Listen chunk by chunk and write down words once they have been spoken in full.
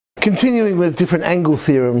Continuing with different angle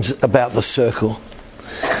theorems about the circle.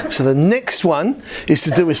 So the next one is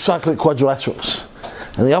to do with cyclic quadrilaterals.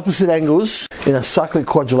 And the opposite angles in a cyclic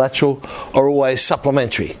quadrilateral are always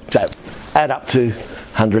supplementary. So add up to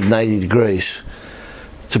 180 degrees.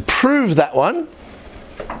 To prove that one,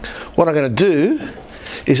 what I'm going to do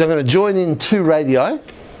is I'm going to join in two radii.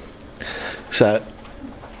 So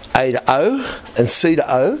A to O and C to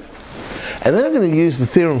O. And then I'm going to use the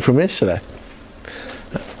theorem from yesterday.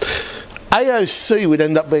 AOC would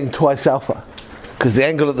end up being twice alpha, because the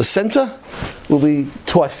angle at the centre will be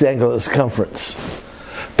twice the angle at the circumference.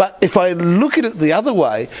 But if I look at it the other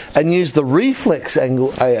way and use the reflex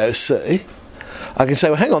angle AOC, I can say,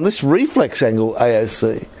 well, hang on, this reflex angle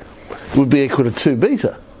AOC would be equal to 2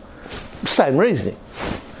 beta. Same reasoning.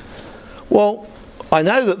 Well, I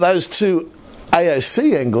know that those two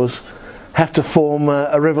AOC angles have to form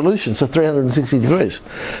a revolution, so 360 degrees.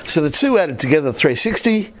 So the two added together,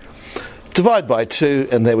 360, divide by 2,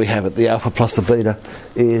 and there we have it. The alpha plus the beta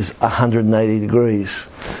is 180 degrees.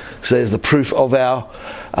 So there's the proof of our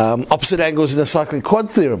opposite angles in a cyclic quad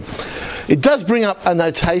theorem. It does bring up a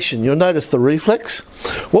notation. You'll notice the reflex.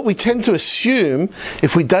 What we tend to assume,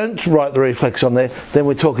 if we don't write the reflex on there, then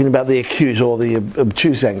we're talking about the acute or the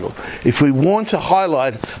obtuse angle. If we want to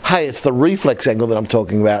highlight, hey, it's the reflex angle that I'm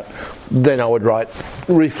talking about, then I would write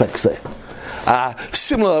reflex there.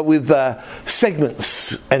 Similar with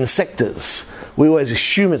segments and sectors. We always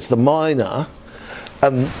assume it's the minor.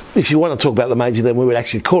 If you want to talk about the major, then we would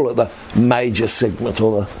actually call it the major segment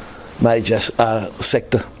or the major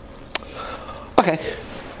sector. Okay,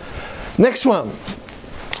 next one.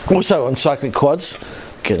 Also on cyclic quads.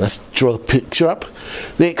 Okay, let's draw the picture up.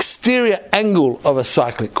 The exterior angle of a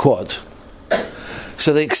cyclic quad.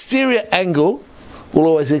 So the exterior angle will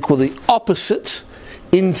always equal the opposite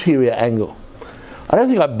interior angle. I don't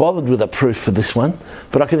think I bothered with a proof for this one,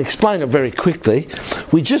 but I can explain it very quickly.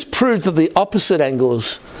 We just proved that the opposite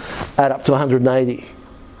angles add up to 180.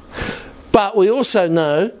 But we also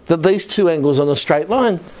know that these two angles on a straight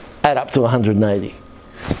line add up to 180.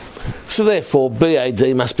 So therefore,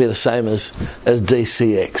 BAD must be the same as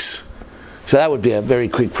DCX. So that would be a very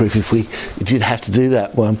quick proof if we did have to do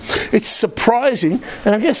that one. It's surprising,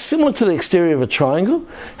 and I guess similar to the exterior of a triangle,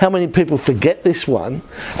 how many people forget this one,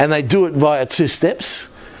 and they do it via two steps,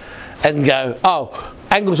 and go, oh,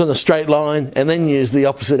 angles on a straight line, and then use the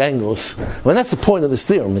opposite angles. Well, that's the point of this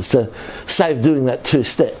theorem, is to save doing that two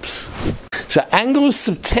steps. So angles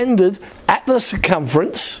subtended at the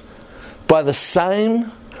circumference by the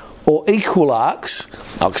same or equal arcs,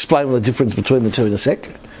 I'll explain the difference between the two in a sec,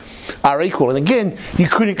 are equal. And again, you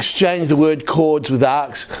could exchange the word chords with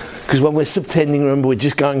arcs, because when we're subtending, remember, we're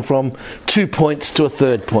just going from 2 points to a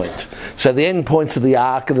third point. So the end points of the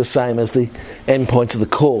arc are the same as the end points of the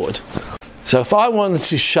chord. So if I wanted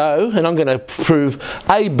to show, and I'm going to prove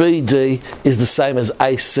ABD is the same as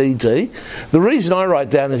ACD, the reason I write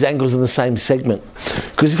down is angles in the same segment.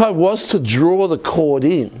 Because if I was to draw the chord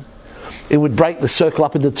in, it would break the circle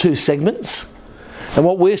up into two segments. And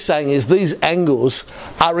what we're saying is these angles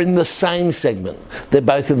are in the same segment. They're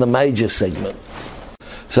both in the major segment.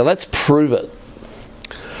 So let's prove it.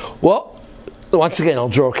 Well, once again, I'll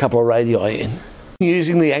draw a couple of radii in,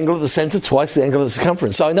 using the angle of the centre twice the angle of the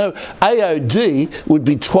circumference. So I know AOD would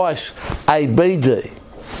be twice ABD.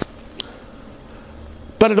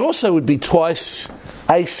 But it also would be twice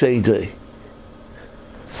ACD,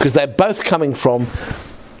 because they're both coming from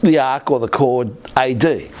the arc or the chord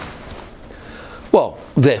AD. Well,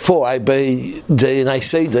 therefore ABD and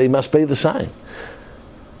ACD must be the same,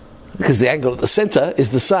 because the angle at the centre is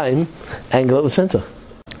the same angle at the centre.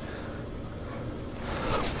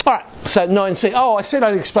 Alright, so 9C. Oh, I said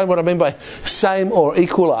I'd explain what I mean by same or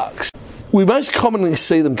equal arcs. We most commonly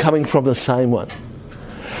see them coming from the same one.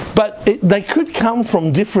 But they could come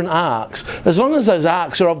from different arcs, as long as those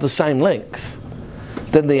arcs are of the same length,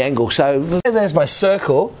 then the angle. So there's my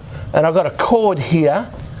circle, and I've got a chord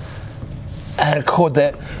here, and a chord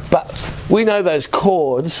there, but we know those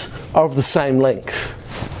chords are of the same length.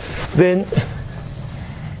 Then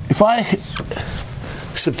if I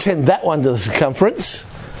subtend that one to the circumference,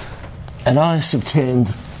 and I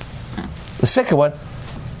subtend the second one,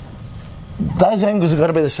 those angles have got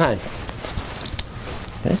to be the same.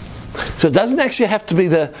 Okay? So it doesn't actually have to be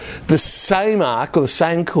the same arc or the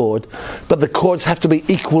same chord, but the chords have to be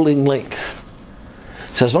equal in length.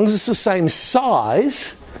 So as long as it's the same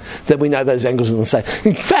size, then we know those angles are the same.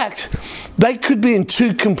 In fact, they could be in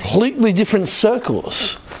two completely different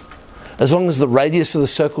circles. As long as the radius of the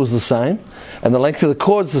circle is the same and the length of the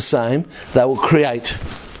chord is the same, they will create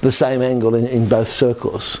the same angle in both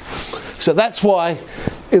circles. So that's why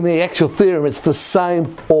in the actual theorem it's the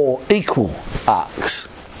same or equal arcs.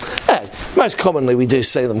 And most commonly we do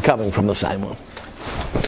see them coming from the same one.